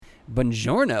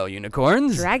Buongiorno,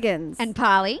 unicorns. Dragons. And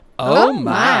Polly. Oh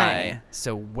my.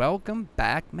 So welcome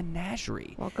back,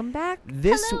 Menagerie. Welcome back.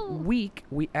 This Hello. week,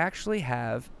 we actually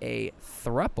have a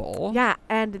thruple. Yeah,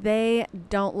 and they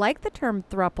don't like the term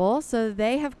thruple, so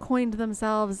they have coined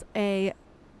themselves a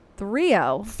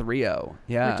trio, Trio.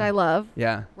 Yeah. which I love.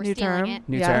 Yeah. We're New stealing term. it.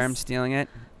 New Yes. term, stealing it.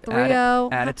 Trio.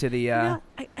 Add it to the,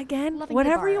 Again, Loving to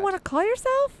whatever you borrowed. want to call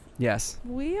yourself, yes.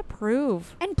 we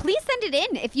approve. And please send it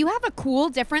in. If you have a cool,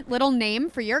 different little name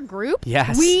for your group,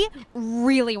 Yes. we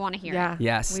really want to hear Yeah. it.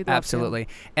 Yes, we'd love to. absolutely.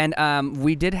 And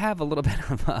we did have a little bit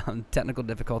of technical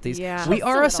difficulties. Yeah. We Just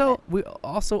a are little we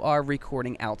also are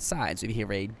recording outside. So if you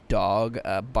hear a dog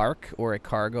bark or a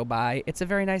car go by, it's a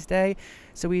very nice day.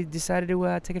 So we decided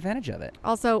to take advantage of it.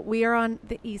 Also, we are on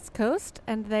the East Coast,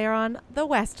 and they are on the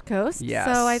West Coast. Yes.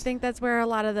 So I think that's where a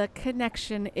lot of the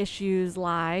connection issues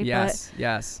lie. Yes,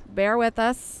 yes, But bear with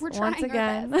us We're once trying our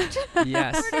again.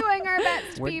 yes. We're doing our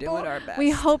best, We're people. doing our best.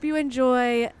 We hope you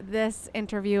enjoy this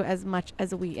interview as much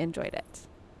as we enjoyed it.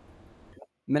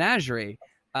 Menagerie.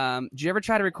 Do you ever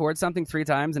try to record something 3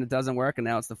 times and it doesn't work, and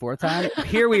now it's the 4th time?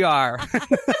 Here we are.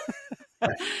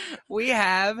 We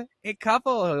have a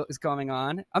couple who is coming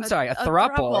on. I'm sorry, a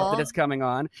thruple throuple. that is coming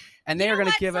on, and they You are know going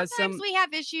to what? give us some. Sometimes we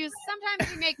have issues.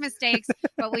 Sometimes we make mistakes,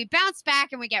 but we bounce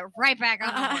back and we get right back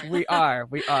on the horse. We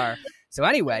are. So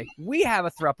anyway, we have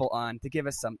a thruple on to give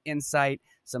us some insight,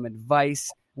 some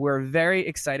advice. We're very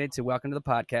excited to welcome to the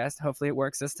podcast. Hopefully it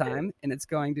works this time, and it's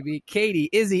going to be Katie,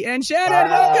 Izzy, and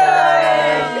Shannon.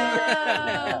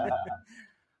 Welcome!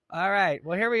 All right.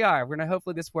 Well, here we are. We're going to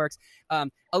hopefully this works. A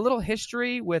little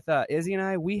history with Izzy and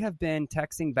I. We have been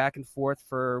texting back and forth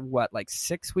for like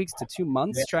 6 weeks to 2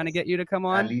 months trying to get you to come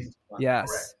on. At least one, Yes.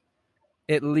 correct.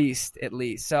 At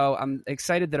least. So I'm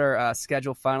excited that our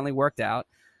schedule finally worked out.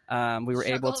 We were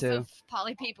able Struggles to. of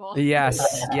Poly people. Yes.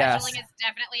 Yes. Scheduling is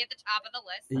definitely at the top of the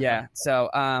list. Yeah. So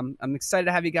I'm excited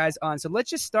to have you guys on. So let's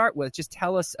just start with just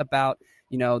tell us about,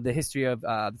 the history of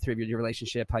the three of you, your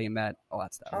relationship, how you met, all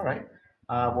that stuff. All right.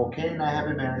 Well, Kate and I have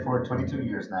been married for 22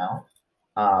 years now.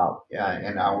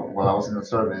 And while I was in the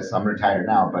service, I'm retired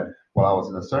now, but while I was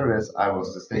in the service, I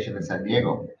was stationed in San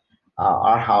Diego.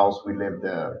 Our house, we lived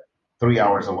 3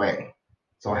 hours away.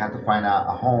 So I had to find a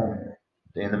home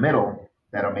in the middle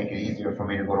that'll make it easier for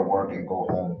me to go to work and go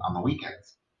home on the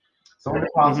weekends. So in the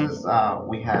process,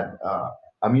 we had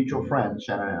a mutual friend,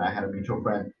 Shannon and I had a mutual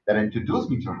friend that introduced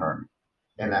me to her.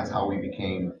 And that's how we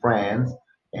became friends.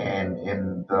 And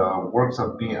in the works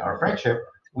of being our friendship,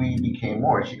 we became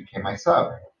more. She became my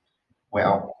sub.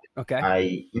 Well, Okay.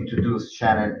 I introduced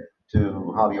Shannon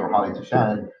to Holly, or Holly to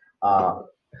Shannon.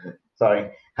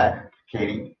 Sorry,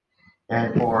 Katie.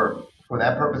 And for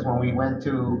that purpose, when we went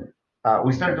to,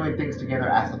 we started doing things together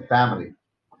as a family.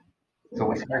 So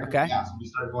we started, Okay. so we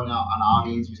started going out on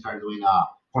outings. We started doing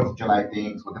 4th of July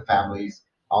things with the families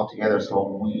all together.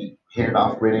 So we hit it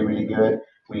off really, really good.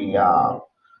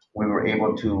 We were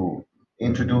able to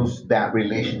introduce that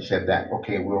relationship that,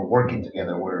 okay, we're working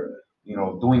together, we're,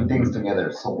 doing things together,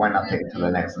 so why not take it to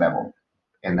the next level?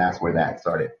 And that's where that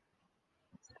started.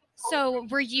 So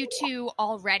were you two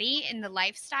already in the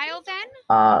lifestyle then?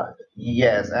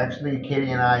 Yes, actually,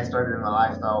 Katie and I started in the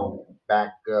lifestyle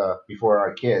back before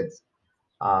our kids.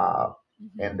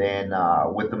 And then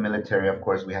with the military, of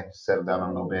course, we had to settle down a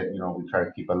little bit. We try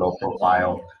to keep a low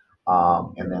profile.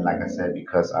 And then, like I said,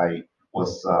 because I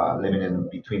was living in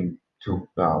between two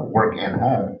work and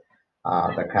home,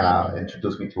 that kind of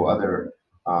introduced me to other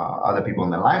people in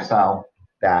the lifestyle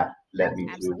that led me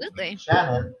Absolutely. to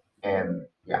Shannon, and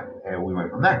we went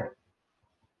from there.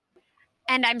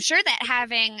 And I'm sure that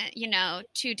having,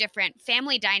 two different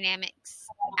family dynamics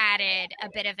added a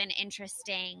bit of an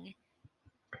interesting,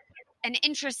 I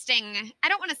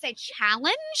don't want to say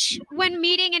challenge when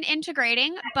meeting and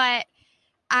integrating, but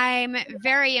I'm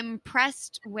very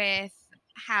impressed with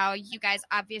how you guys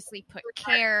obviously put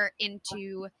care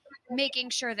into making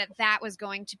sure that was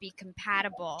going to be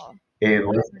compatible It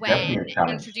was definitely when a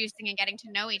challenge. introducing and getting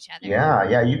to know each other.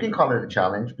 Yeah, you can call it a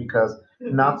challenge because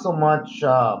not so much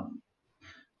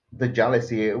the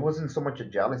jealousy. It wasn't so much a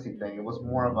jealousy thing. It was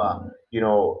more of a,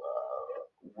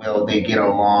 will they get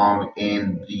along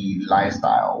in the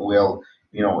lifestyle?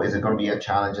 Is it going to be a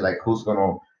challenge? Like, who's going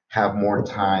to have more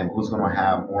time? Who's going to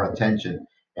have more attention?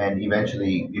 And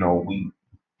eventually, we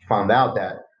found out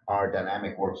that our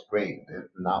dynamic works great.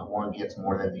 Not one gets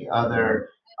more than the other.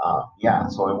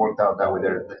 So it worked out that way.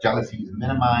 The jealousy is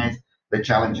minimized. The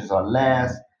challenges are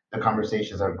less. The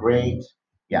conversations are great.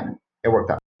 Yeah, it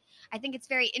worked out. I think it's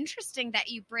very interesting that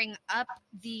you bring up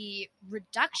the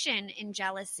reduction in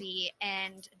jealousy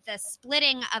and the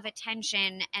splitting of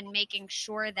attention and making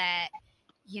sure that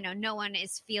no one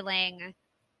is feeling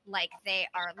like they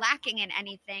are lacking in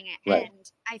anything. Right.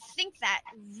 And I think that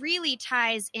really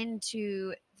ties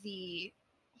into the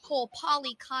whole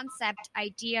poly concept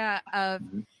idea of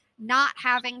Mhm. not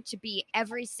having to be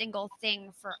every single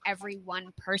thing for every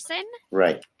one person,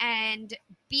 Right. and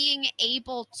being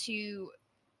able to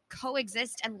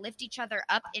coexist and lift each other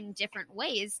up in different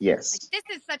ways. Yes. Like,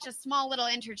 this is such a small little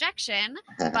interjection,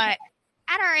 but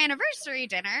at our anniversary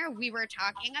dinner, we were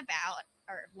talking about,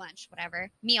 or lunch, whatever,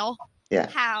 meal, Yeah.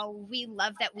 how we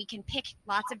love that we can pick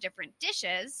lots of different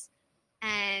dishes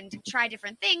and try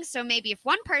different things. So maybe if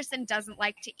one person doesn't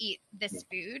like to eat this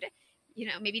food,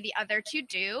 maybe the other two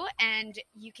do, and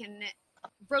you can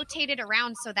rotate it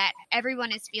around so that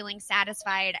everyone is feeling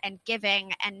satisfied and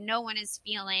giving, and no one is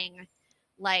feeling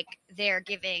like they're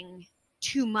giving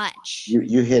too much.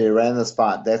 You hit it right on the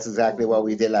spot. That's exactly what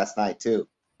we did last night too.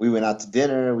 We went out to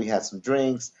dinner. We had some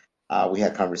drinks. We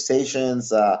had conversations.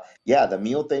 The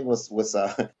meal thing was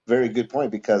a very good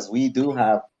point, because we do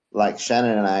have, like,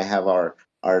 Shannon and I have our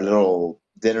little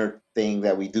dinner thing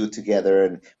that we do together,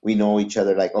 and we know each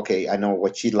other. Like, okay, I know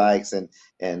what she likes, and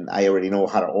I already know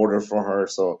how to order for her,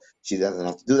 so she doesn't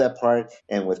have to do that part.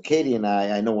 And with Katie and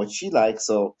I know what she likes,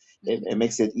 so it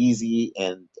makes it easy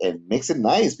and makes it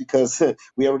nice, because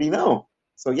we already know.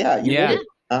 So yeah, you Yeah. did it.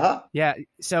 Yeah.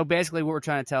 So basically, what we're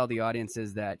trying to tell the audience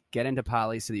is that get into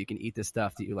poly so that you can eat the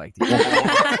stuff that you like to eat.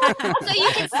 So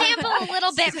you can sample a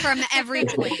little bit from every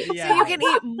plate. Yeah. So you can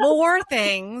eat more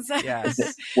things.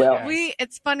 Yes. Well,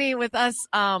 It's funny with us,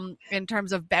 in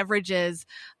terms of beverages.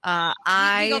 We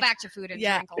go back to food and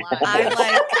Yeah. drink a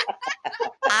lot.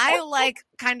 I like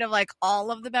kind of like all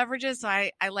of the beverages. So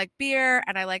I like beer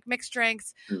and I like mixed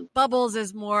drinks. Bubbles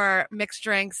is more mixed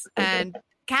drinks, and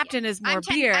Captain is more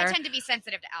beer. I tend to be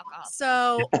sensitive to alcohol.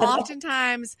 So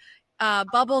oftentimes,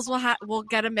 Bubbles will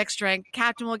get a mixed drink,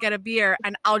 Captain will get a beer,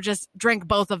 and I'll just drink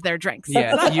both of their drinks.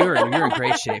 Yeah, you're in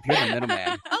great shape. You're the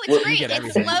middleman. Oh, Well, it's great. get It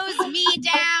everything. slows me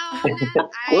down.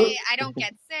 I don't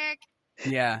get sick.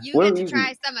 Yeah, You We're get to easy.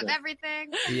 try some of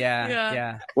everything.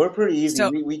 yeah. we're pretty easy.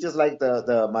 So- we just like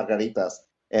the margaritas.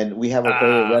 And we have a Ah,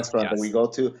 favorite restaurant that yes. we go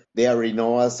to. They already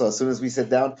know us. So as soon as we sit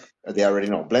down, they already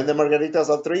know. Blend the margaritas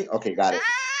on 3? Okay, got it.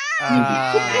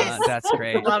 That's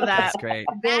great. Love that. That's great.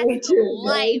 Very That's true.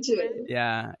 Very life. true.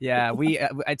 Yeah. We.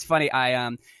 It's funny. I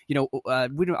I don't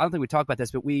think we talked about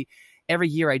this, but every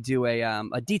year I do a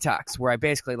detox where I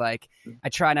basically I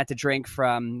try not to drink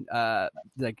from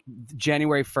like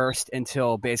January 1st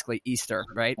until basically Easter,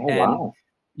 right? Oh, wow.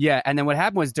 Yeah, and then what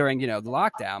happened was during the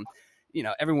lockdown,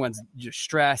 everyone's just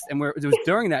stressed, and it was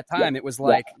during that time. It was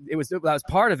like that was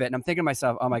part of it, and I'm thinking to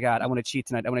myself, oh my god, I want to cheat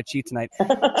tonight.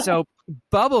 So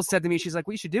Bubbles said to me, she's like,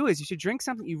 what you should do is you should drink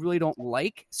something you really don't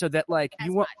like, so that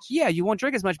you won't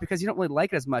drink as much because you don't really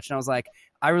like it as much. And I was like,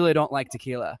 I really don't like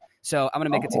tequila, so I'm gonna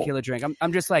make a tequila drink.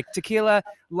 I'm just like tequila,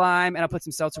 lime, and I'll put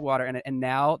some seltzer water in it, and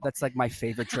now that's like my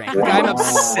favorite drink. Like, I'm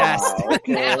obsessed.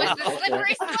 Okay. That was the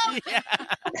slippery slope. Yeah.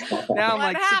 Now I'm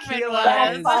What like happened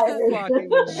tequila is was- fucking Drank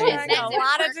amazing. a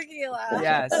lot of tequila.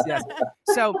 Yes.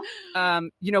 So,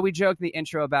 we joked in the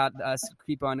intro about us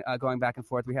keep on going back and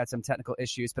forth. We had some technical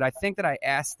issues, but I think that I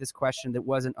asked this question that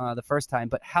wasn't the first time.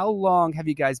 But how long have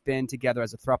you guys been together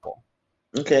as a throuple?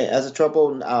 Okay, as a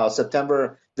trouble,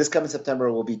 this coming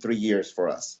September will be 3 years for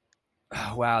us.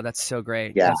 Oh, wow, that's so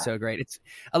great. Yeah. That's so great. It's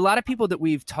a lot of people that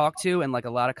we've talked to, and like a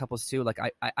lot of couples too. Like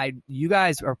you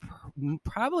guys are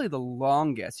probably the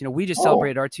longest. We just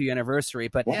celebrated our 2-year anniversary,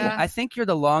 but Yeah. I think you're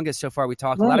the longest so far. We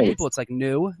talked. A lot of Nice. people, it's like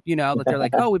new. That they're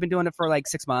like, oh, we've been doing it for like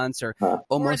 6 months or Huh. Or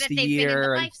almost that a they've year. been in the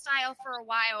and- lifestyle for a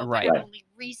while, Right. but have only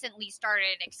recently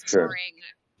started exploring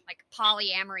like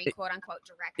polyamory, quote unquote,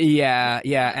 directly. Yeah,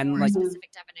 and Or like, a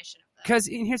specific definition of that. because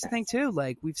here's the thing too.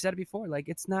 Like we've said it before. Like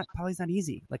poly's not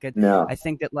easy. Like No. I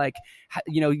think that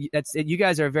that's you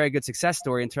guys are a very good success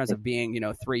story in terms of being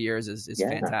 3 years is Yeah,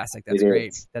 fantastic. That's it great.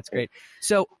 is. That's great.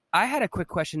 So I had a quick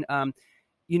question.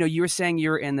 You were saying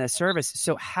you're in the service.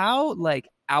 So how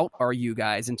out are you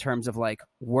guys in terms of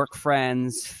work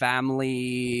friends,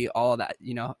 family, all of that?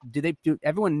 Do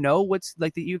everyone know what's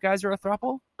that you guys are a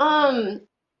throuple?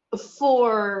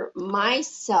 For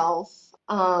myself,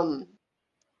 and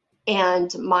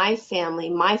my family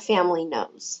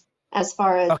knows. As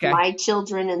far as Okay. my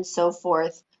children and so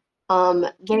forth, they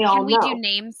Can all we know. do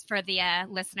names for the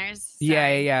listeners? Yeah.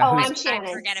 Sorry. Oh, Who's- I'm I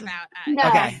Shannon. forget about No.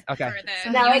 Okay. for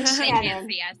the No, viewers it's that can't Shannon.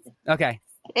 see us. Okay.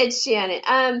 It's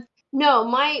Shannon. No,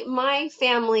 my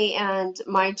family and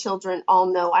my children all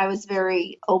know. I was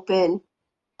very open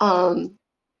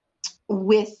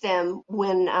with them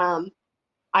when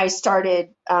I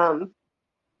started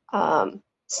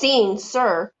seeing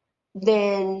Sir.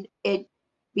 Then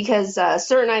because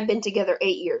Sir and I have been together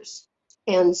 8 years.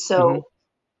 And so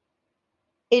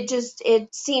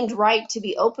it seemed right to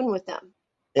be open with them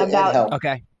It about helped.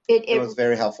 Okay. It was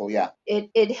very helpful. Yeah.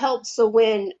 It helped. So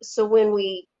when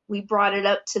we brought it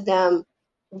up to them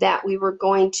that we were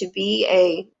going to be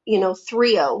a,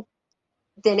 trio,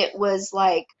 then it was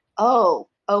like, oh,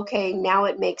 okay, now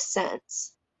it makes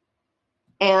sense.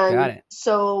 Got And it.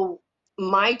 so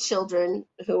my children,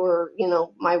 who are,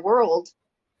 my world,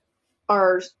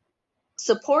 are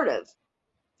supportive.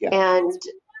 Yeah. And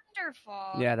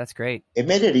Wonderful. Yeah, that's great. It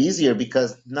made it easier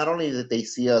because not only did they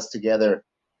see us together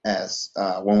as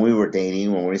when we were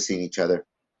dating, when we were seeing each other,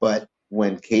 but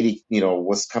when Katie,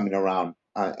 was coming around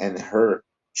and her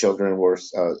children were,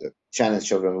 Shannon's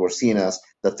children were seeing us,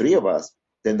 the three of us,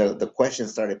 then the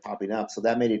questions started popping up. So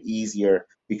that made it easier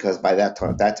because by that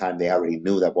time they already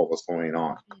knew that what was going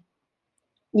on.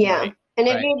 yeah. Right. And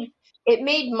Right. it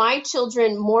made my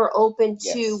children more open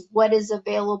to Yes. what is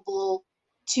available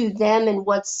to them and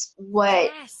what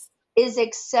Yes. is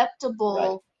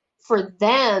acceptable for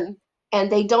them,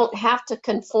 and they don't have to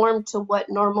conform to what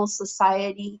normal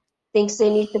society thinks they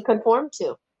need to conform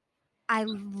to. I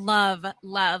love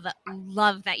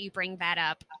that you bring that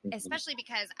up, especially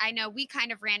because I know we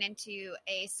kind of ran into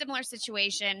a similar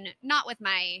situation, not with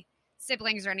my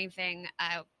siblings or anything.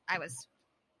 I was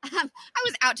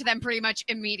out to them pretty much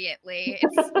immediately.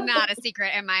 It's not a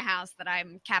secret in my house that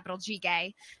I'm capital G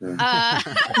gay. But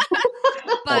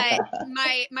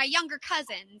my younger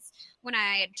cousins, when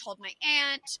I had told my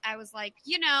aunt, I was like,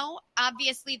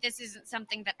 obviously this isn't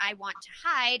something that I want to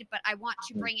hide, but I want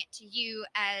to bring it to you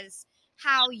as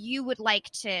how you would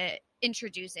like to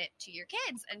introduce it to your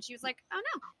kids. And she was like, oh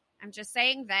no, I'm just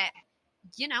saying that,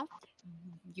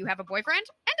 you have a boyfriend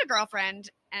and a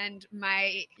girlfriend. And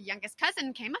my youngest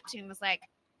cousin came up to me and was like,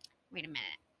 wait a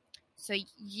minute. So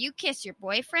you kiss your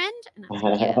boyfriend? And I was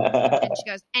like, yeah. And she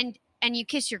goes, and you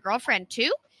kiss your girlfriend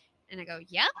too? And I go,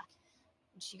 yeah.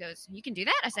 And she goes, you can do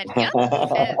that? I said, yeah.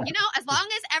 As long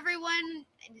as everyone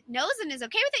knows and is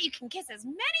okay with it, you can kiss as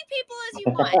many people as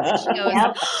you want. And she goes,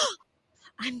 Yep.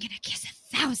 I'm going to kiss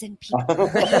 1,000 people.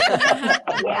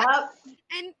 Yep.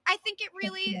 And I think it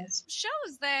really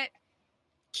shows that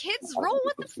kids roll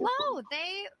with the flow.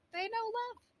 They know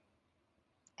love.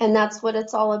 And that's what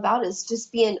it's all about, is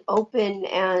just being open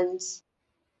and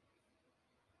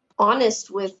honest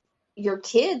with your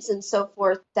kids and so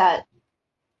forth, that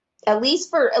at least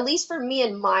for me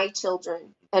and my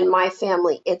children and my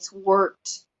family, it's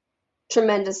worked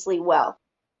tremendously well.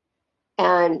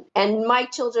 And my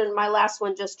children, my last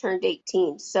one just turned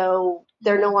 18, so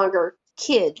they're no longer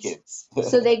kids.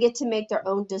 So they get to make their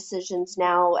own decisions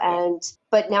now,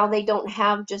 but now they don't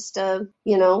have just a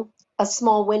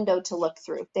small window to look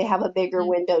through. They have a bigger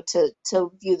window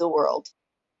to view the world.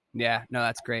 Yeah, no,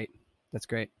 that's great. That's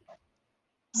great.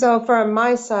 So from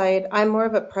my side, I'm more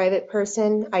of a private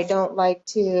person. I don't like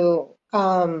to,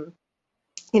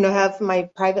 have my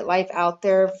private life out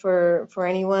there for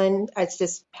anyone. It's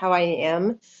just how I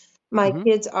am. My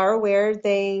kids are aware.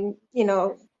 They,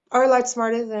 are a lot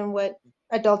smarter than what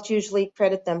adults usually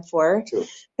credit them for.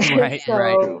 Right,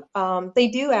 So they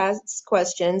do ask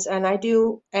questions, and I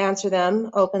do answer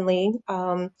them openly,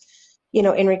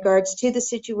 in regards to the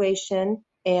situation,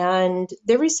 and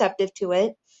they're receptive to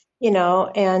it.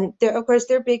 And of course,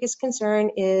 their biggest concern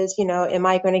is, am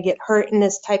I going to get hurt in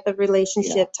this type of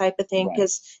relationship type of thing?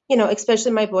 Because,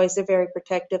 especially my boys, they're very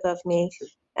protective of me.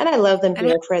 And I love them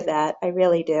dear for that. I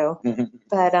really do.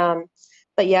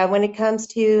 But yeah, when it comes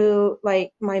to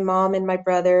like my mom and my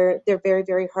brother, they're very,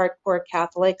 very hardcore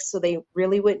Catholics. So they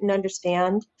really wouldn't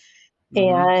understand.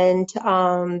 And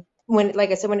when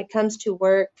it comes to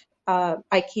work,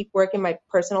 I keep work and my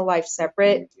personal life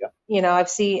separate.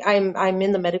 I'm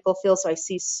in the medical field, so I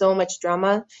see so much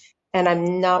drama, and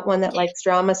I'm not one that likes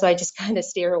drama, so I just kind of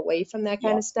steer away from that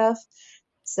kind of stuff.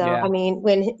 So, I mean,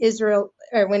 when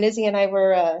Izzy and I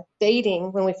were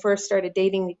dating, when we first started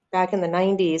dating back in the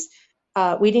 90s,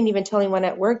 we didn't even tell anyone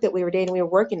at work that we were dating. We were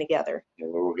working together.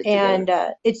 And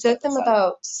it took them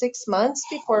about 6 months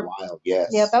before. Yeah,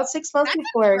 about 6 months That's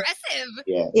before. impressive.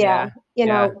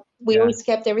 We always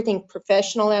kept everything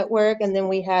professional at work, and then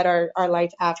we had our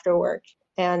life after work.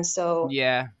 And so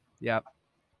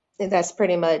that's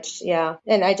pretty much,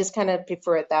 and I just kind of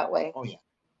prefer it that way. Oh, yeah.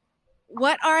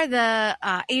 What are the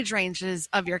age ranges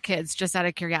of your kids, just out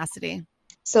of curiosity?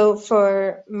 So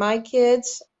for my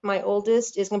kids, my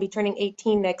oldest is going to be turning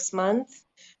 18 next month.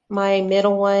 My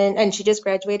middle one, and she just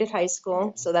graduated high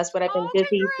school, so that's what I've been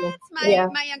busy.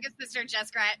 Congrats. My youngest sister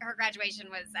her graduation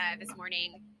was this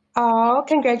morning. Oh,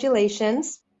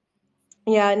 congratulations.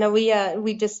 Yeah, no, we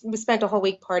spent a whole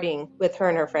week partying with her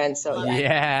and her friends. So yeah.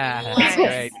 Yeah, that's Nice.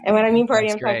 great. And when I mean party,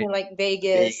 That's I'm great. talking like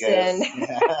Vegas and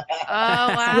Oh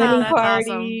wow, swimming that's awesome.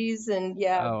 parties and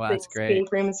Oh, wow, the that's great.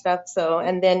 escape room and stuff. So,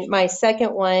 and then my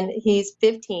second one, he's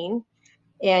 15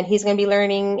 and he's going to be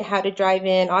learning how to drive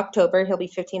in October. He'll be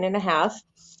 15 and a half.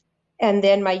 And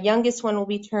then my youngest one will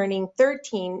be turning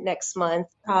 13 next month.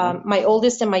 My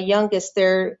oldest and my youngest,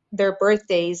 their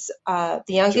birthdays, the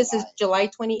youngest is July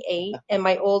 28 and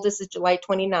my oldest is July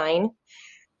 29.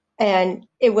 And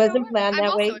it wasn't planned I'm that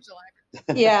also way. a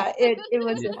July. Yeah, it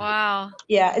was. Wow.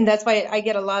 Yeah, and that's why I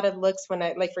get a lot of looks when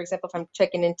I, like, for example, if I'm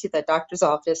checking into the doctor's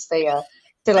office, they're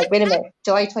like, wait a minute,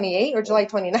 July 28 or July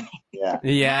 29? Yeah.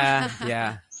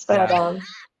 Yeah.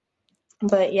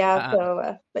 But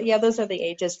yeah, but yeah, those are the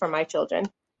ages for my children.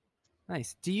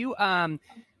 Nice. Do you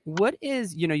what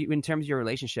is, you in terms of your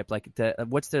relationship, like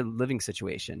what's the living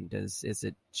situation? Is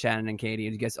it Shannon and Katie?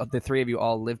 Do you guys, the three of you,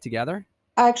 all live together?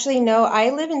 Actually, no, I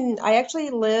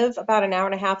actually live about an hour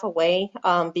and a half away,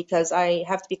 because I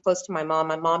have to be close to my mom.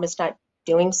 My mom is not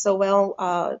doing so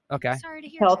well, Okay. Sorry to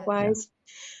hear health that. wise.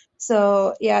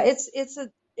 So yeah,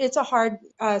 it's a hard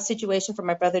situation for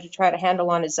my brother to try to handle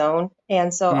on his own.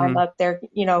 And so I'm up there,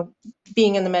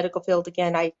 being in the medical field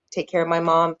again, I take care of my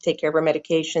mom, take care of her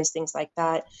medications, things like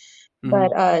that.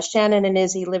 But Shannon and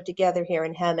Izzy live together here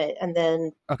in Hemet, and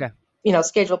then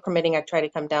schedule permitting, I try to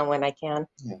come down when I can.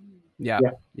 Yeah.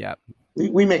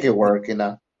 We make it work,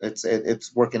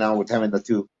 it's working out with having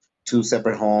the two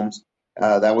separate homes.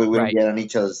 That way we don't get on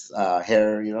each other's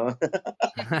hair, A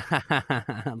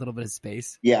little bit of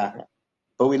space. Yeah.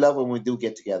 But we love when we do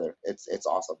get together. It's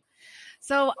awesome.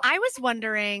 So I was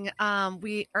wondering,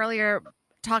 we earlier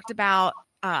talked about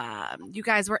you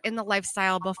guys were in the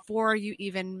lifestyle before you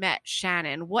even met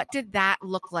Shannon. What did that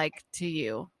look like to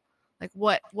you? Like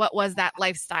what was that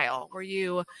lifestyle? Were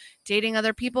you dating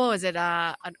other people? Was it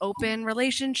an open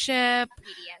relationship?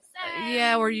 BDSM,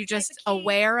 Yeah, were you just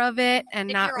aware of it and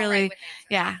if not you're all really? right with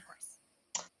it, Yeah. of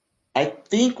course. I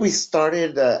think we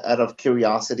started out of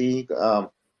curiosity,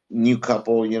 new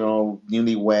couple,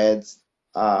 newlyweds.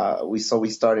 We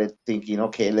started thinking,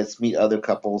 okay, let's meet other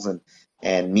couples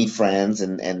and meet friends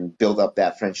and build up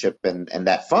that friendship and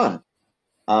that fun.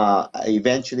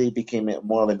 Eventually it became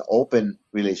more of an open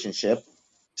relationship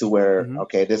to where,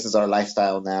 okay, this is our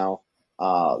lifestyle now.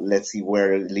 Let's see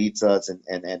where it leads us.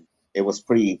 And it was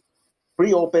pretty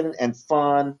open and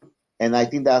fun. And I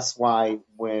think that's why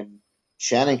when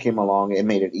Shannon came along, it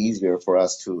made it easier for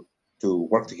us to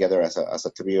work together as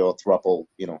a trio, throuple,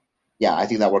 Yeah, I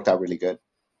think that worked out really good.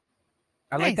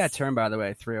 I like that term, by the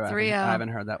way, trio. I haven't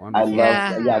heard that one I before.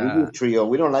 love we do trio.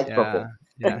 We don't like throuple.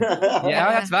 Yeah,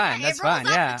 that's fine. That's It rolls fine.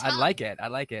 off Yeah, the I tongue. like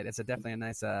it. It's definitely a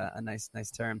nice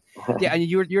term. Yeah, and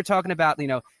you're talking about, you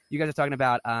guys are talking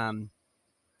about.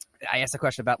 I asked a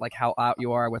question about like how out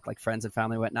you are with like friends and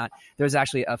family and whatnot. There's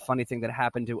actually a funny thing that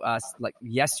happened to us like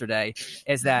yesterday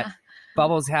is that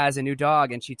Bubbles has a new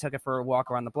dog and she took it for a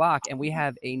walk around the block, and we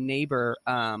have a neighbor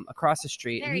across the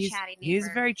street. Very chatty neighbor. He's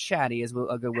very chatty is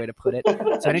a good way to put it.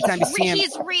 So anytime you see him,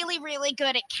 He's really, really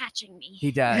good at catching me.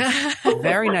 he does.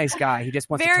 Very nice guy. He just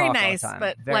wants Very to talk nice, all the time.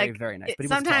 but Very, very nice. But he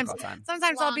wants to talk all the time.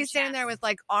 Sometimes I'll be Long standing there chest. with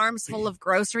like arms full of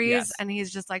groceries, Yes. and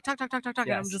he's just like talk, and I'm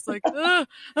Yes. just like,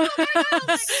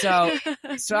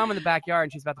 So I'm in the backyard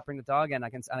and she's about to bring the dog in. I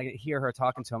can hear her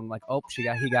talking to him like, oh, he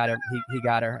got her. He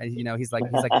got her. And, he's like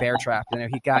bear trapped.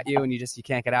 He got you and you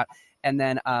can't get out. And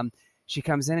then she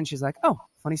comes in and she's like, oh,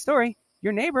 funny story.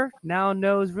 Your neighbor now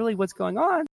knows really what's going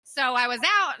on. So I was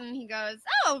out and he goes,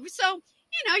 oh, so,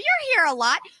 you're here a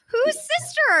lot. Whose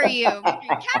sister are you? Are you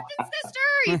Captain's sister?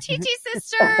 Are you TT's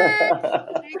sister?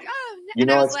 Like, oh. You And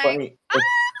know, I was it's like, funny.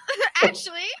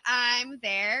 actually, I'm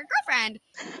their girlfriend.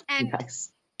 And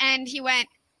Nice. and he went,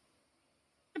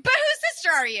 but whose sister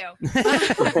are you? He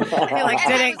like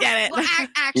And I didn't was get like, it. well,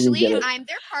 actually, get it. I'm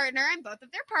their partner. I'm both of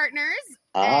their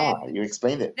partners. You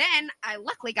explained it. Then I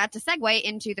luckily got to segue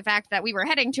into the fact that we were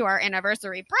heading to our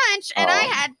anniversary brunch, and I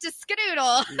had to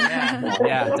skedoodle.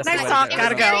 Yeah. That's Nice the way talk, to It do was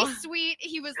gotta it. go. very sweet.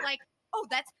 He was like, "Oh,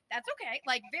 that's okay."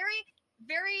 Like very,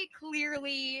 very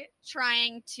clearly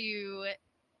trying to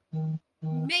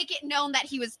make it known that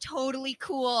he was totally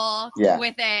cool Yeah.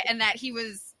 with it, and that he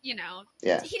was, Yeah.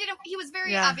 he was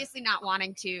very Yeah. obviously not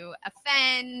wanting to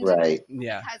offend, Right.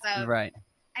 Yeah. Because of, Right.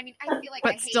 I mean, I feel like But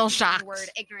I hate still using shocked. the word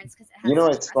ignorance because it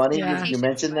has. It's funny Yeah. you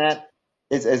mentioned that.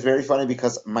 It's very funny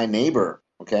because my neighbor,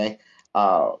 okay,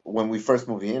 when we first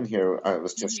moved in here, it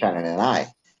was just Shannon and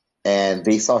I. And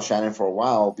they saw Shannon for a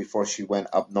while before she went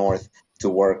up north to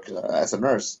work as a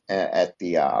nurse at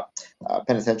the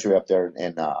penitentiary up there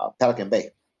in Pelican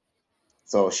Bay.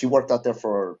 So she worked out there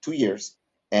for 2 years.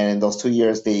 And in those 2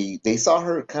 years, they saw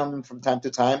her come from time to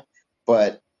time,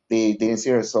 but they didn't see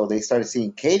her. So they started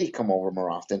seeing Katie come over more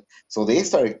often. So they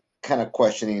started kind of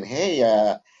questioning, hey,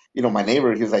 my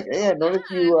neighbor, he was like, hey, I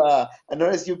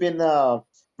noticed you've been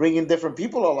bringing different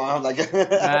people along. Like,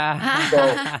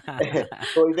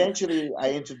 so eventually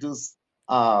I introduced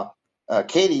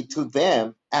Katie to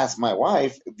them as my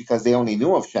wife because they only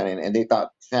knew of Shannon and they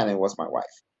thought Shannon was my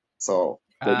wife. So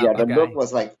the okay. look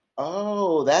was like,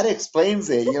 oh, that explains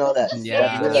it. That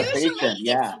Yeah. realization.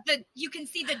 Yeah. You can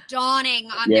see the dawning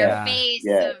on Yeah. their face.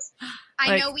 Yes.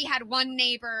 I know we had one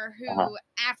neighbor who,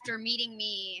 after meeting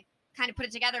me, kind of put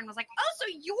it together and was like, "Oh, so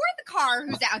you're the car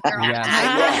who's out there all the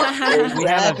time." We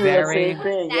have a very,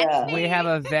 yeah. we have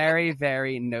a very,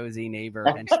 very nosy neighbor,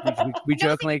 and we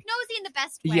jokingly, nosy in the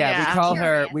best way.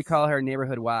 yeah, we call her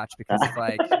neighborhood watch because it's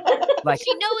like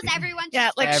she knows everyone. Yeah,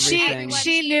 like everything.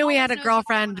 she knew we had a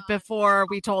girlfriend before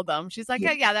we told them. She's like,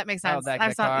 yeah, that makes sense. that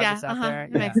I saw, car yeah, that's out there?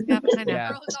 It makes, yeah, I know. Yeah.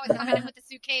 Girl who's always coming in with the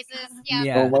suitcases. Yeah.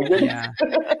 Yeah. Oh my goodness.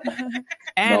 Yeah.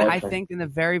 And No, I it's think in the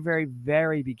very, very,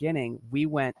 very beginning, I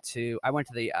went to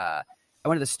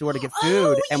the store to get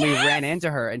food, and we ran into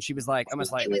her, and she was like,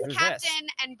 almost like, It was "Who's Captain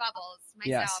this?" and Bubbles.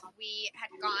 Myself, Yes. we had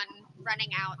gone running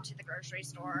out to the grocery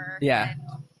store. Yeah.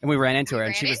 And we ran into her,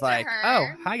 and she was like, her. "Oh,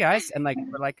 hi guys," and like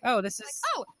we're like, "Oh, this is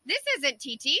Oh, this isn't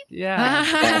TT.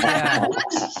 yeah,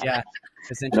 yeah."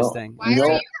 It's interesting. Why are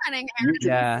you running errands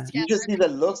Yeah. You just see the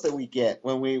looks that we get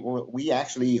when we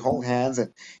actually hold hands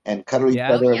and cuddle each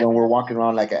Yeah. other Yeah. when we're walking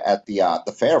around, like at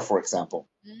the fair, for example.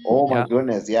 Oh my Yeah.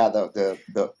 goodness, yeah,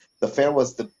 the fair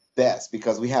was the best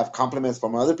because we have compliments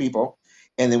from other people,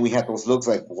 and then we had those looks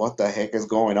like, what the heck is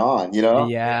going on,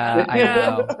 Yeah,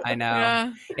 I know.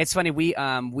 Yeah. It's funny.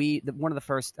 One of the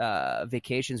first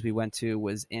vacations we went to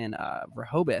was in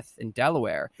Rehoboth in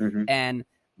Delaware, Mhm. and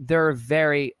they're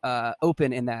very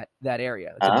open in that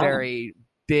area. It's a very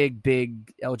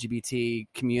big LGBT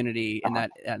community in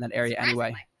that area.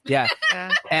 Anyway, yeah.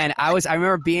 Yeah. And I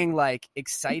remember being like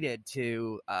excited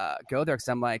to go there because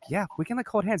I'm like, yeah, we can like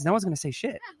hold hands. No one's gonna say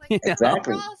shit. You know?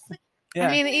 Exactly. Yeah.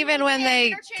 I mean, even when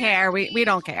they care, we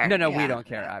don't care. No, Yeah. we don't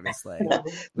care, obviously.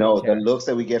 No, the care. looks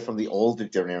that we get from the older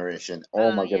generation.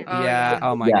 Oh my yeah. goodness. Oh, Yeah. yeah.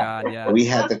 Oh my Yeah. God. Yeah. We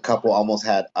had the couple almost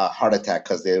had a heart attack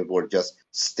because they were just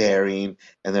staring,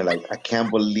 and they're like, I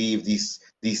can't believe these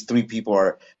three people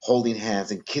are holding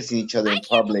hands and kissing each other I in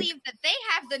can't public. believe that they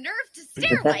have the nerve to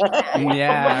stare like that.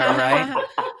 Yeah. Right.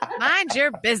 Mind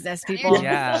your business, They're people. just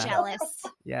Yeah. jealous.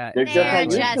 Yeah. They're They're just not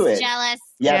used just to it. jealous.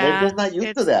 Yeah, Yeah, they're just not used to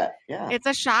it's- that. Yeah. It's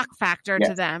a shock factor Yes.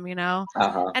 to them,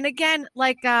 Uh-huh. And again,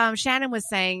 like Shannon was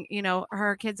saying,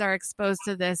 her kids are exposed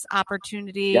to this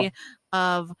opportunity Yeah.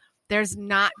 of there's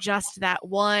not just that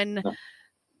one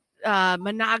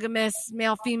monogamous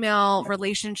male-female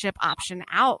relationship option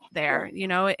out there.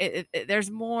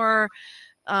 There's more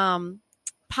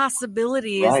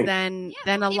possibilities Right. than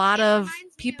Yeah, a it lot of reminds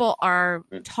me people are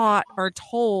taught or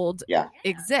told Yeah.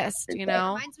 exist. Exactly. It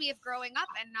reminds me of growing up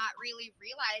and not really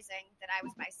realizing that I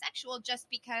was bisexual just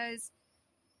because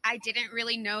I didn't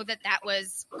really know that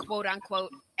was quote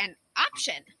unquote an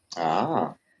option.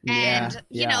 Ah. And,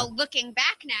 Yeah. looking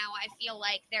back now, I feel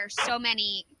like there's so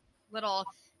many little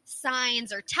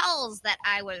signs or tells that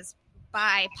I was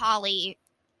bi, poly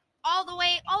all the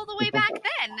way back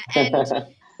then. And,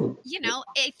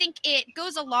 I think it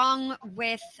goes along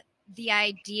with the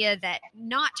idea that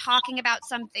not talking about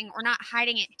something or not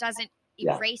hiding it doesn't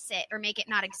Yeah. erase it or make it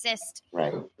not exist.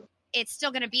 Right. It's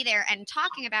still going to be there, and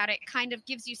talking about it kind of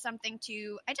gives you something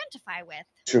to identify with.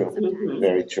 True. sometimes.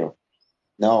 Very true.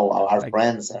 No, our Like-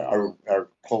 friends, our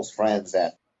close friends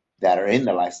that are in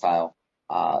the lifestyle,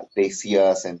 they see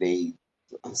us and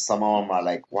some of them are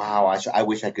like, wow, I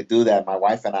wish I could do that. My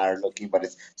wife and I are looking, but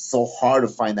it's so hard to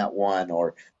find that one.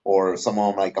 Or some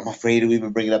of them like, I'm afraid to even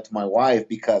bring it up to my wife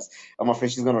because I'm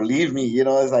afraid she's going to leave me.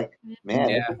 It's like, man,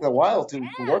 Yeah. it took a while to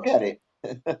work at it.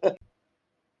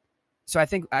 So I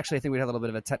think we had a little bit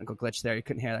of a technical glitch there. You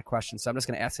couldn't hear that question, so I'm just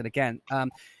going to ask it again.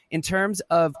 In terms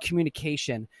of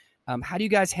communication, how do you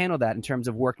guys handle that in terms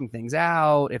of working things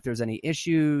out? If there's any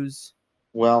issues?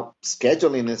 Well,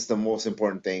 scheduling is the most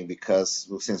important thing because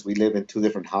since we live in two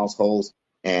different households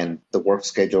and the work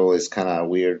schedule is kind of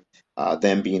weird,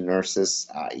 them being nurses,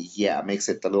 it makes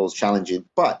it a little challenging.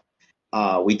 But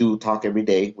we do talk every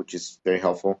day, which is very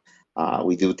helpful.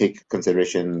 We do take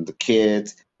consideration the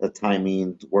kids, the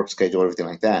timing, the work schedule, everything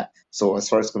like that. So as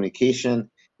far as communication,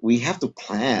 we have to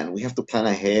plan. We have to plan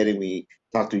ahead, and we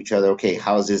talk to each other. Okay,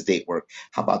 how does this date work?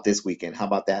 How about this weekend? How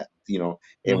about that?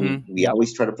 And we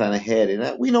always try to plan ahead.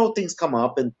 And we know things come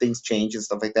up and things change and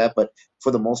stuff like that. But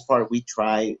for the most part, we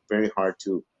try very hard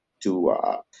to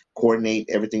coordinate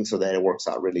everything so that it works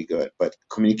out really good. But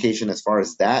communication, as far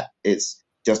as that, is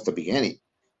just the beginning.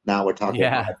 Now we're talking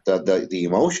Yeah. about the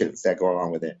emotions that go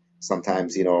along with it.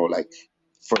 Sometimes, like,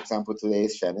 for example, today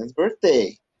is Shannon's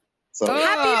birthday. So Oh,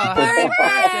 Happy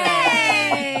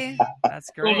birthday! birthday! That's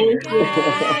great.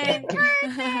 Yay.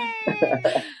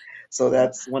 So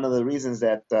that's one of the reasons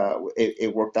that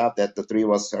it worked out that the three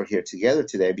of us are here together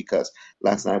today, because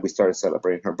last night we started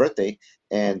celebrating her birthday,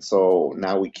 and so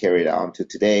now we carry it on to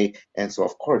today. And so,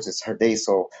 of course, it's her day,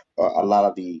 so a lot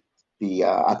of the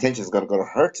attention is going to go to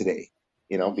her today,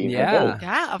 being her Yeah. day.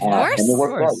 Yeah, of And it course.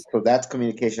 worked right. course. So that's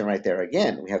communication right there.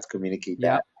 Again, we have to communicate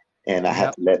Yep. that. And I had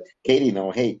Yep. to let Katie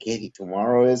know, hey, Katie,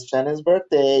 tomorrow is Shannon's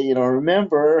birthday.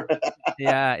 Remember.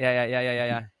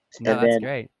 Yeah. No, And that's then,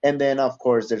 great. of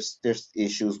course, there's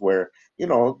issues where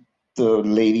the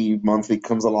lady monthly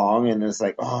comes along and it's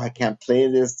like, oh, I can't play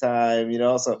this time.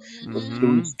 So do we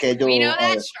Mhm. schedule? We know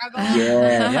that struggle.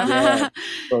 Yeah.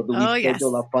 So do we Oh, yes.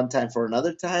 schedule a fun time for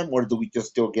another time, or do we just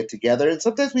still get together? And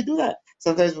sometimes we do that.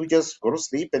 Sometimes we just go to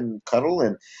sleep and cuddle,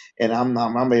 and I'm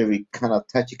a very kind of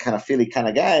touchy, kind of feely kind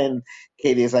of guy, and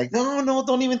Katie is like, no,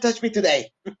 don't even touch me today.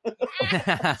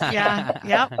 Yeah.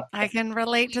 Yep. I can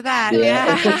relate to that.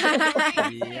 Yeah.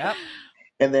 Yeah. Yep.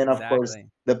 And then, of course, Exactly.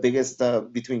 the biggest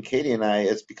between Katie and I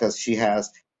is because she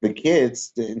has the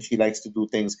kids and she likes to do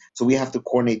things. So we have to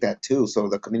coordinate that too. So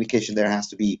the communication there has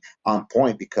to be on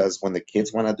point, because when the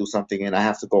kids want to do something and I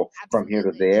have to go from here to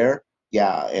Absolutely. there.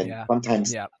 Yeah. And Yeah.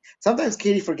 sometimes Yeah.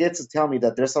 Katie forgets to tell me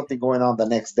that there's something going on the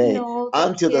next day No, the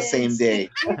until the same kids. day.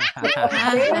 They're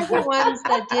the ones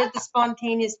that did the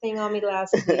spontaneous thing on me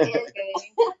last week. Okay.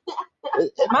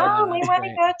 Mom, we that's want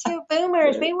great. to go to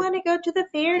Boomers. We want to go to the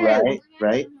theater.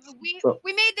 Right. So-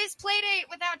 We made this play date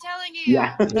without telling you.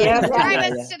 Yeah. Yeah. Drive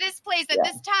Yeah, us to this place at Yeah.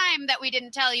 this time that we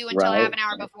didn't tell you until Right. half an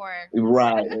hour before.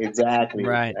 Right. Exactly.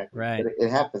 Right. Exactly. Right. It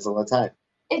happens all the time.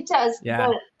 It does.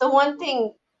 Yeah. The one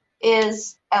thing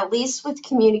is, at least with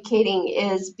communicating,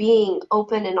 is being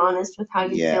open and honest with how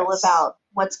you feel Yes. about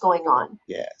what's going on.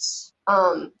 Yes.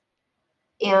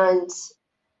 And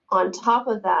on top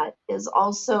of that is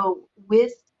also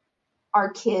with our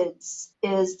kids,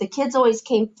 is the kids always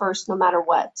came first no matter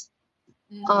what.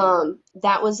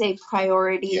 That was a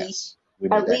priority. Yes. We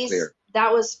made At that least clear.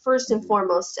 that was first and Mhm.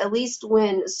 foremost. At least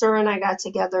when Sir and I got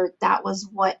together, that was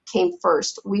what came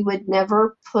first. We would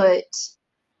never put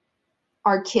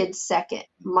our kids second.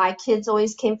 My kids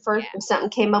always came first. Yeah. If something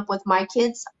came up with my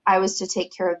kids, I was to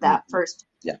take care of that first.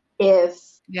 Yeah.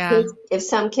 Yeah. If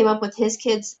something came up with his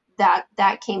kids,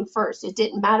 that came first. It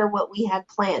didn't matter what we had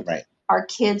planned. Right. Our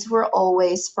kids were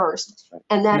always first. That's right.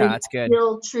 And that No, is that's good.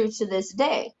 still true to this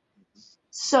day.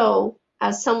 So,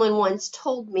 as someone once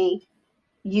told me,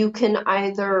 you can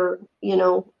either,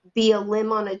 be a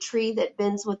limb on a tree that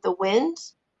bends with the wind,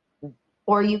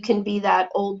 or you can be that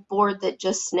old board that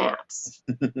just snaps.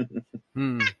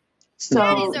 Hmm. So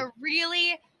That is a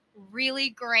really, really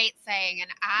great saying, and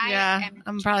I am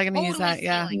I'm probably going to use totally that.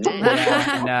 Yeah. stealing that.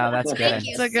 Yeah. No, that's Thank good.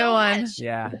 you It's a good so one. much.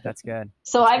 Yeah, that's good.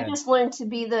 So That's I've good. just learned to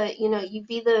be the, you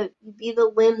be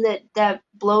the limb that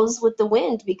blows with the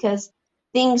wind, because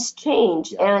things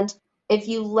change. Yeah. And if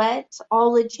you let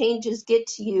all the changes get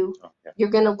to you, Oh, yeah. you're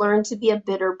going to learn to be a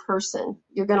bitter person.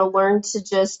 You're going to learn to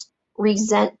just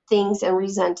resent things and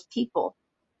resent people.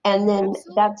 And then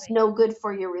that's Absolutely. no good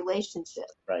for your relationship.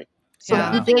 Right. So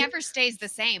Yeah. you Nothing just- ever stays the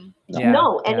same. Yeah.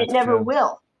 no, and Yeah, it it's never true.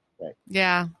 will.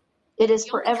 Yeah. It is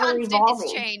The only forever constant evolving.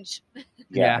 is change.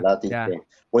 Yeah, a lot of things yeah. change.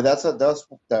 Well, that's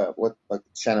what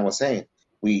Shannon was saying.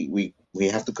 We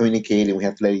have to communicate and we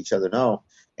have to let each other know,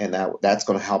 and that's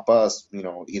going to help us,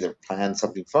 either plan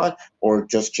something fun or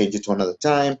just change it to another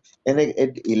time, and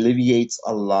it alleviates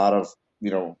a lot of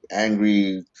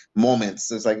angry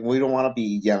moments. It's like we don't want to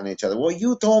be yelling at each other. Well,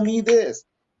 you told me this.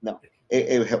 No,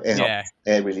 it helps. Yeah.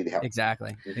 It really helps.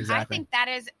 Exactly. I Exactly. think that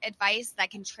is advice that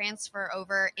can transfer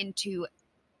over into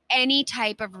any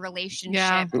type of relationship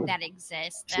Yeah. that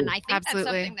exists. True. And I think Absolutely.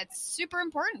 that's something that's super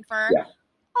important for Yeah.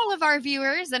 all of our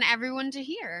viewers and everyone to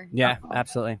hear. Yeah,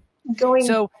 absolutely. Going.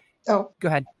 So Oh. go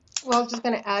ahead. Well, I'm just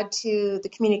going to add to the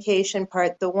communication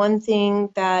part. The one thing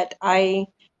that I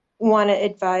want to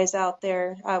advise out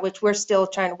there, which we're still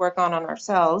trying to work on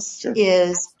ourselves, Sure.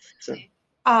 is Absolutely.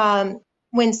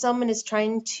 when someone is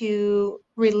trying to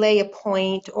relay a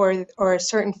point or a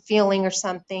certain feeling or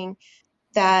something,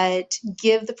 that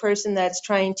give the person that's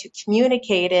trying to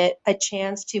communicate it a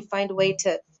chance to find a way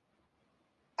to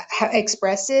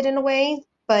express it in a way,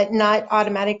 but not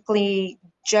automatically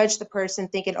judge the person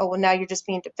thinking, oh, well, now you're just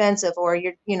being defensive, or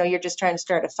you're just trying to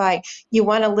start a fight. You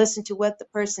want to listen to what the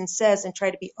person says and try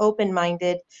to be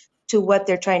open-minded to what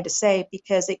they're trying to say,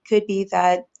 because it could be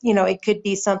that, it could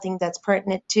be something that's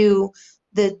pertinent to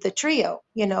the trio,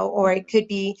 or it could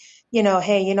be,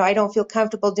 hey, I don't feel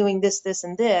comfortable doing this, this,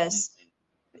 and this,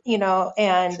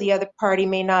 and the other party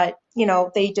may not,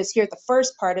 they just hear the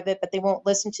first part of it, but they won't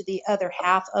listen to the other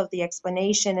half of the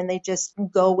explanation, and they just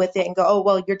go with it and go, oh,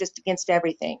 well, you're just against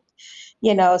everything.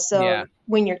 So Yeah.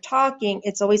 when you're talking,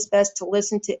 it's always best to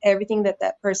listen to everything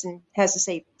that person has to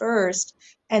say first,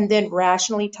 and then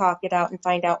rationally talk it out and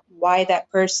find out why that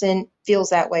person feels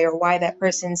that way, or why that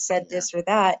person said this or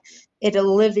that. It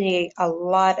eliminates a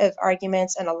lot of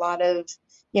arguments and a lot of,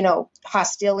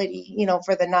 hostility,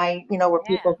 for the night, where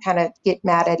people kind of get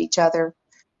mad at each other.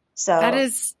 So that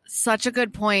is such a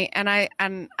good point. And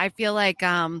I feel like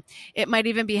it might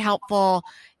even be helpful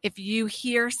if you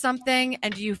hear something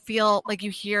and you feel like you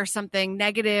hear something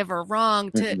negative or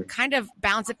wrong to kind of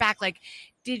bounce it back. Like,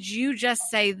 did you just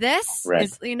say this? Right.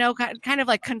 Is, kind of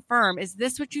like confirm, is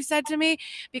this what you said to me?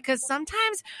 Because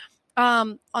sometimes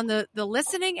on the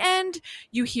listening end,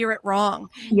 you hear it wrong.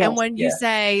 Yes. And when you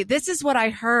say, this is what I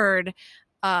heard,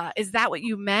 is that what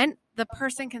you meant? The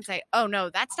person can say, oh, no,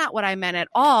 that's not what I meant at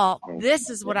all. This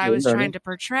is what I was trying to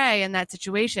portray in that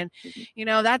situation.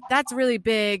 That's really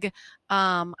big.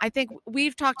 I think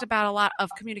we've talked about a lot of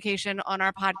communication on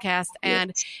our podcast,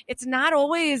 and it's not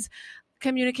always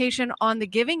communication on the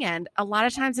giving end. A lot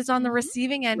of times it's on the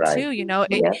receiving end too.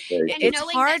 It's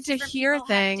hard to hear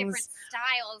things. Different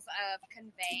styles of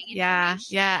conveying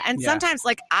Yeah. And sometimes,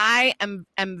 like, I am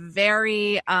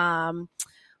very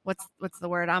what's the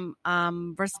word?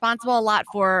 I'm responsible a lot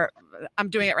for. I'm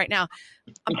doing it right now.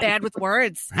 I'm bad with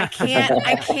words. I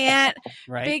can't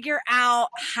figure out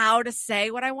how to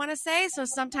say what I want to say. So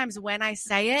sometimes when I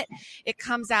say it, it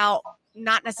comes out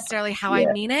not necessarily how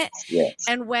I mean it. Yes.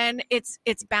 And when it's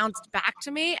bounced back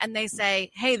to me and they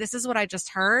say, hey, this is what I just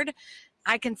heard,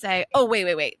 I can say, oh,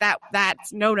 wait,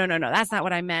 that's no, that's not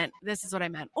what I meant. This is what I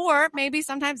meant. Or maybe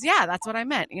sometimes, that's what I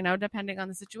meant, depending on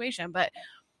the situation. But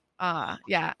that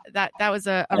was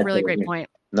a really great point.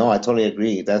 No, I totally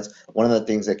agree. That's one of the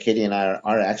things that Katie and I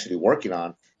are actually working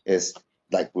on, is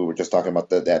like we were just talking about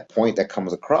that point that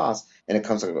comes across, and it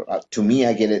comes to me,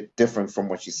 I get it different from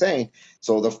what she's saying.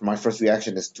 So my first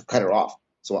reaction is to cut her off.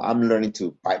 So I'm learning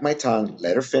to bite my tongue,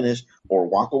 let her finish, or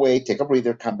walk away, take a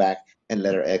breather, come back, and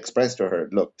let her express to her,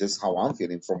 look, this is how I'm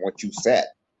feeling from what you said.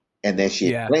 And then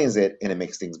she explains it, and it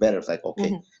makes things better. It's like,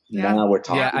 okay, now we're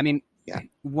talking. Yeah, I mean,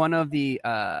 one of the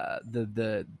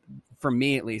for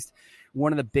me at least,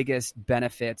 one of the biggest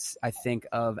benefits I think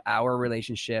of our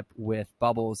relationship with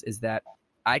Bubbles is that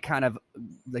I kind of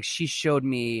like, she showed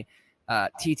me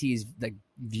TT's like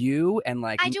view, and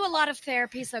like I do a lot of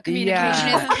therapy, so communication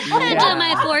is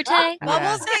my forte.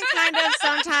 Bubbles can kind of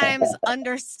sometimes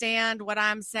understand what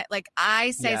I'm saying. Like,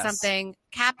 I say something,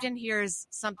 Captain hears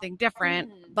something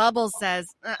different. Bubbles says,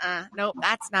 nope,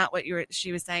 that's not what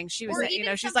she was saying. She was,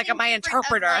 she's like my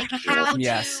interpreter. Like how to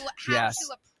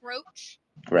approach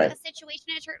a situation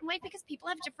in a certain way, because people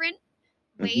have different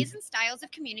ways and styles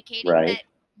of communicating that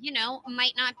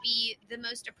might not be the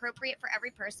most appropriate for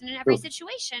every person in every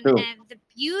situation. And the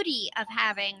beauty of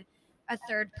having a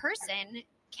third person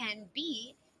can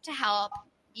be to help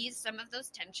ease some of those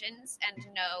tensions and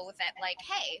know that, like,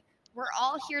 hey, we're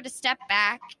all here to step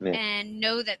back and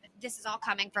know that this is all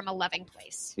coming from a loving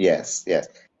place. Yes.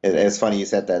 It's funny you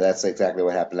said that. That's exactly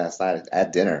what happened last night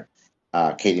at dinner.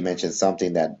 Katie mentioned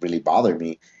something that really bothered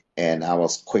me, and I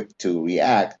was quick to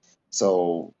react.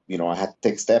 So, I had to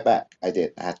take a step back. I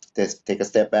did. I had to take a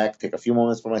step back, take a few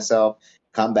moments for myself,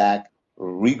 come back,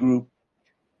 regroup.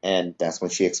 And that's when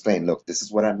she explained, look, this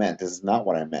is what I meant. This is not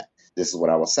what I meant. This is what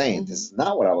I was saying. This is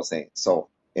not what I was saying. So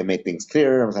it made things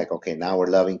clearer. I was like, okay, now we're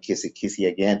loving, kissy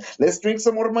again. Let's drink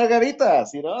some more margaritas,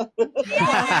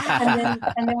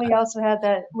 And then we also had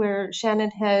that where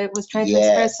Shannon was trying to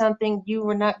express something you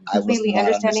were not completely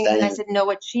understanding. And I said, no,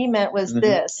 what she meant was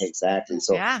this. Exactly.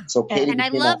 So Katie, and I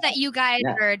love that you guys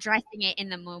are addressing it in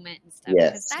the moment and stuff.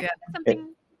 Yes. Because that's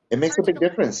something it makes a big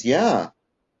difference. Yeah,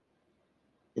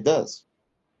 it does.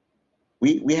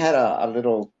 We had a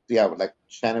little, like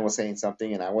Shannon was saying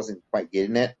something and I wasn't quite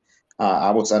getting it.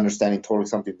 I was understanding totally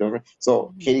something different.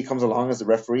 So Katie comes along as the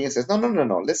referee and says,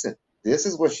 no, listen, this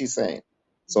is what she's saying.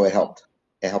 So it helped.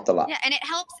 It helped a lot. Yeah, and it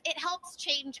helps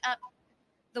change up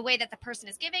the way that the person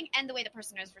is giving and the way the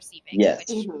person is receiving.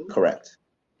 Yes, correct.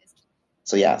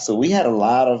 So we had a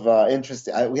lot of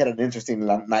we had an interesting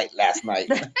night last night.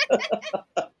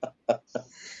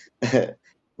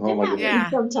 Oh my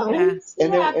goodness. Sometimes.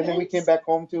 And then we came back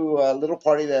home to a little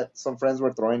party that some friends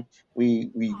were throwing. We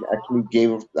actually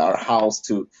gave our house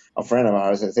to a friend of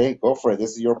ours and said, hey, go for it.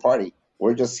 This is your party.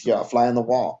 We're just a fly on the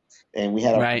wall. And we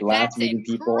had a Right. blast That's meeting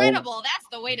people. incredible. That's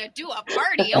the way to do a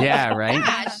party. Oh Yeah, my right.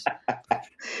 gosh.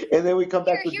 And then we come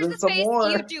back to Here's drink the some space. more.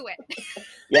 You do it.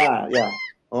 Yeah.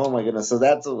 Oh my goodness. So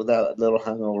that's that little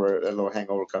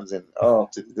hangover comes in. Oh,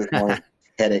 this morning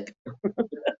headache.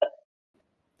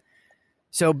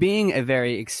 So being a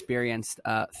very experienced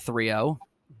 3-0,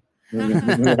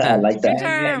 I like that.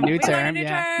 Term. New We learned a term, new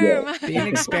yeah. term. being an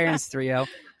experienced 3-0,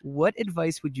 what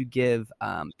advice would you give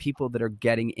people that are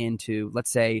getting into,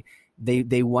 let's say,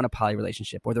 they want a poly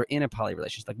relationship or they're in a poly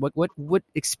relationship? Like what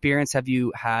experience have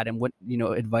you had, and what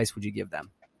advice would you give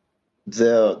them?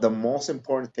 The most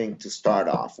important thing to start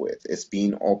off with is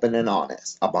being open and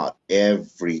honest about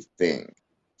everything.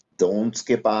 Don't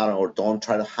skip out or don't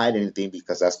try to hide anything,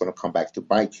 because that's going to come back to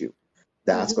bite you.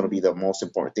 That's going to be the most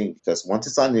important thing, because once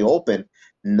it's on the open,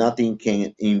 nothing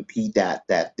can impede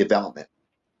that development.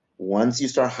 Once you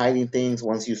start hiding things,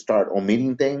 once you start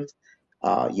omitting things,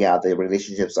 the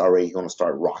relationship's already going to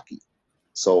start rocky.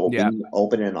 So being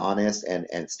open and honest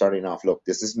and starting off, look,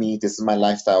 this is me, this is my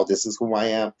lifestyle, this is who I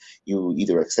am. You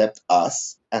either accept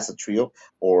us as a trio,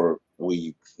 or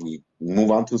we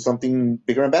move on to something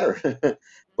bigger and better.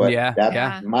 But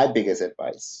that's my biggest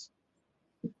advice.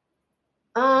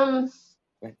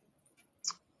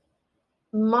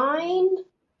 Mine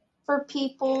for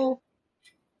people,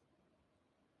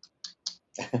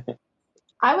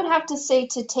 I would have to say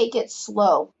to take it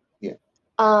slow. Yeah.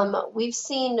 We've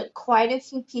seen quite a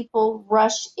few people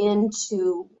rush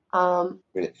into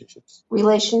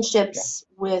relationships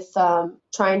with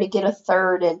trying to get a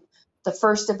third, and the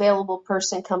first available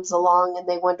person comes along and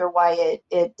they wonder why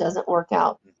it doesn't work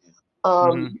out.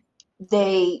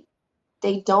 They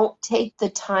don't take the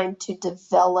time to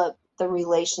develop the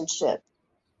relationship.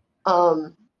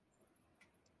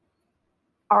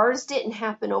 Ours didn't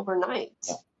happen overnight.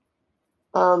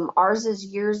 Ours is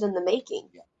years in the making.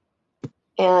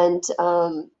 And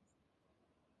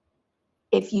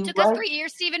if you took us 3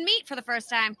 years to even meet for the first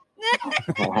time.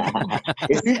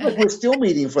 It seems like we're still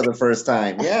meeting for the first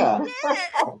time. Yeah.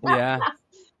 Yeah.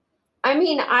 I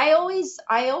mean, I always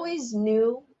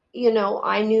knew,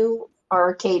 I knew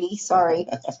our Katie, sorry.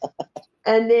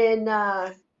 And then,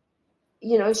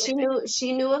 she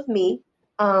knew of me.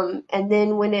 And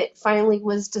then when it finally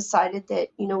was decided that,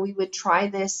 we would try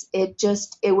this,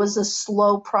 it was a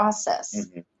slow process.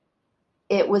 Mm-hmm.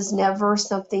 It was never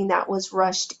something that was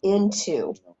rushed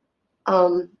into.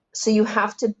 So you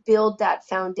have to build that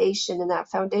foundation, and that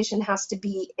foundation has to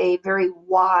be a very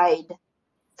wide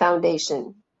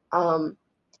foundation.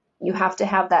 You have to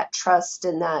have that trust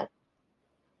and that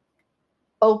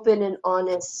open and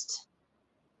honest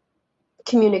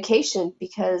communication,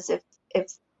 because if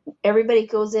everybody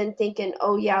goes in thinking,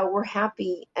 oh yeah, we're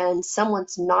happy, and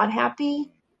someone's not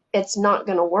happy, it's not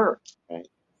going to work. Right.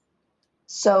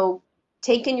 So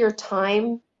taking your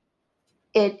time,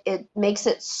 it makes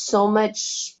it so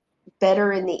much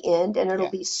better in the end, and it'll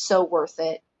be so worth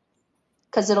it,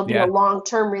 because it'll be a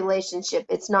long-term relationship.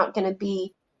 It's not going to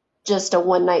be just a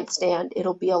one-night stand.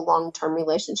 It'll be a long-term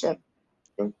relationship.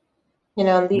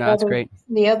 That's great.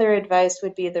 The other advice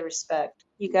would be the respect.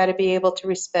 You got to be able to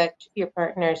respect your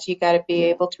partners. You got to be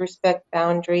able to respect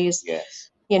boundaries. Yes.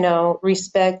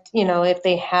 Respect, if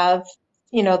they have,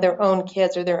 their own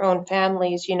kids or their own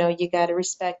families, you got to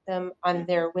respect them on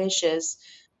their wishes,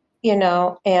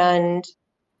 and,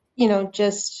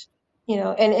 just,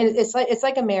 and it's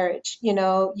like a marriage,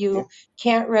 you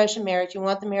can't rush a marriage. You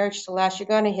want the marriage to last. You're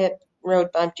going to hit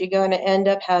road bumps. You're going to end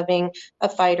up having a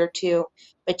fight or two,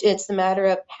 but it's the matter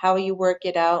of how you work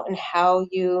it out and how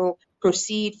you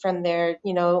proceed from there.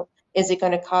 Is it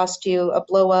going to cost you a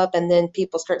blow up and then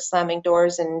people start slamming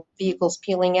doors and vehicles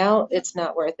peeling out? It's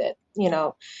not worth it,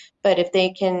 but if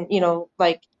they can,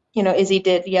 Izzy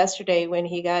did yesterday when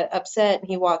he got upset and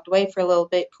he walked away for a little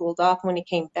bit, cooled off. When he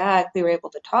came back, we were able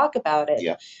to talk about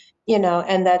it,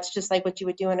 and that's just like what you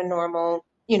would do in a normal,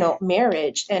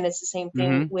 marriage. And it's the same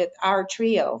thing with our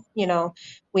trio.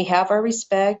 We have our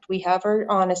respect, we have our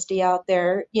honesty out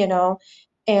there,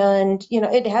 and,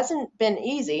 it hasn't been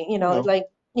easy,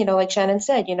 like Shannon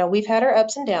said, we've had our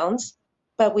ups and downs,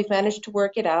 but we've managed to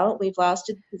work it out. We've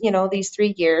lasted, these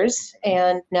 3 years.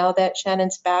 And now that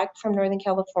Shannon's back from Northern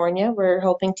California, we're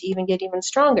hoping to get even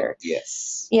stronger.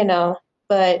 Yes.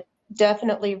 But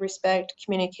definitely respect,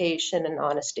 communication, and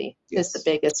honesty is the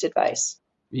biggest advice.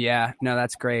 Yeah, no,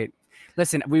 that's great.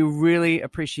 Listen, we really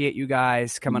appreciate you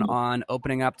guys coming on,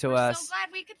 opening up to us. So glad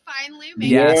we could finally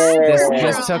make Yes, it.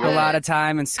 this took a lot of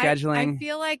time and scheduling. I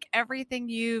feel like everything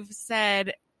you've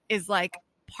said is like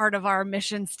part of our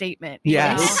mission statement. you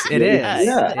Yes, know? it is.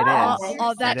 Yeah. It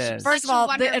All is. that. It is. First of Such a all,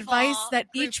 the wonderful advice that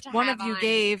group each to one of have you on.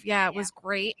 gave, Yeah. was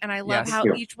great, and I love Yes. how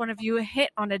Thank you. each one of you hit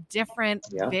on a different,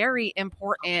 Yeah. very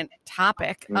important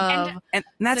topic Mm. of. And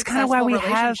that's kind of why we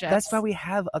Successful have. That's relationships. why we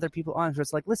have other people on. So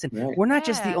it's like, listen, Right. we're not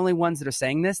just the Yeah. only ones that are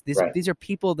saying this. Right. These are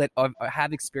people that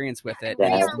have experience with it. We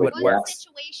And That's it's are what one works.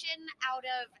 situation out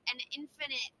of an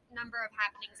infinite number of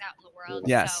happenings out in the world.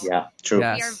 Yes. So Yeah, true.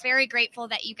 Yes. we are very grateful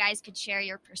that you guys could share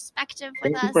your perspective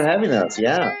with Thank us. you for having us.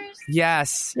 Yeah. Listeners.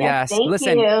 Yes. Yeah. Yes. Thank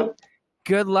Listen. you.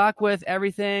 Good luck with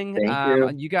everything. Thank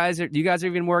you. You guys are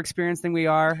even more experienced than we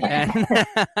are. And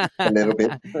A little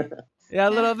bit. yeah,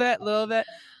 a little bit.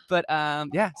 But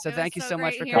yeah. So It was thank you so so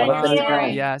much great for hearing coming your on.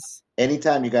 story. Yes.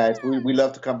 Anytime, you guys. We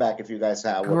love to come back if you guys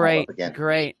will have Great. us again.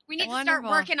 Great. We need to Wonderful.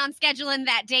 start working on scheduling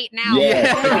that date now.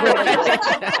 Yeah.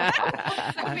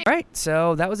 All right.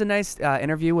 So that was a nice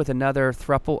interview with another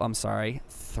thruple. I'm sorry,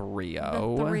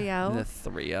 trio. The trio. The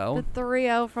trio. The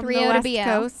trio from Trio the to West BO.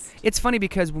 Coast. It's funny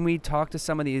because when we talk to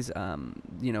some of these,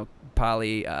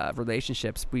 poly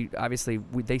relationships,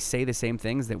 they say the same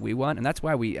things that we want, and that's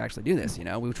why we actually do this. We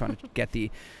were trying to get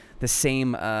the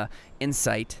same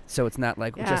insight, so it's not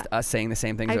like Yeah. just us saying the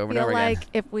same things I over and feel over like again.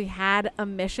 if we had a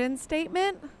mission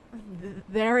statement,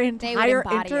 their would entire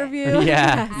embody it. interview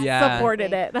Yeah, yeah.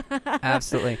 supported it.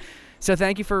 Absolutely. So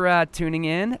thank you for tuning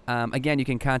in. Again, you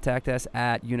can contact us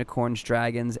at Unicorns,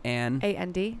 Dragons, and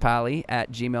AND. Poly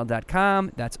at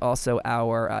gmail.com. That's also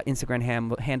our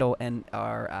Instagram handle and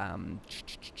our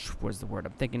what is the word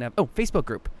I'm thinking of? Oh, Facebook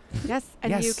group. Yes,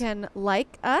 and you Yes. can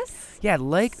like us. Yeah,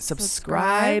 like,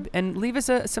 Subscribe. subscribe, and leave us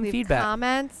some leave feedback.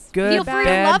 comments. Good, Feel free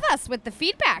bad. to love us with the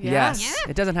feedback. Yeah. Yes,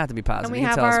 Yeah. it doesn't have to be positive. And we you can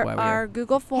have tell us our, why we're our here.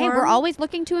 Google form Hey, we're always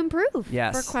looking to improve.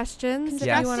 Yes. for questions. If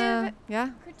Yes. you wanna,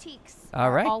 yeah. Critiques All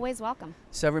are right. always welcome.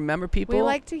 So remember, people. We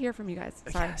like to hear from you guys.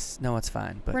 Sorry. Yes. No, it's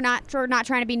fine. But We're not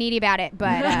trying to be needy about it,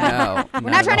 but no, we're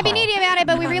not trying to be needy about it,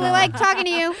 but we really like talking to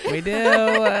you. We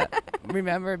do.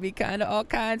 Remember, be kind to all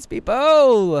kinds,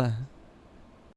 people.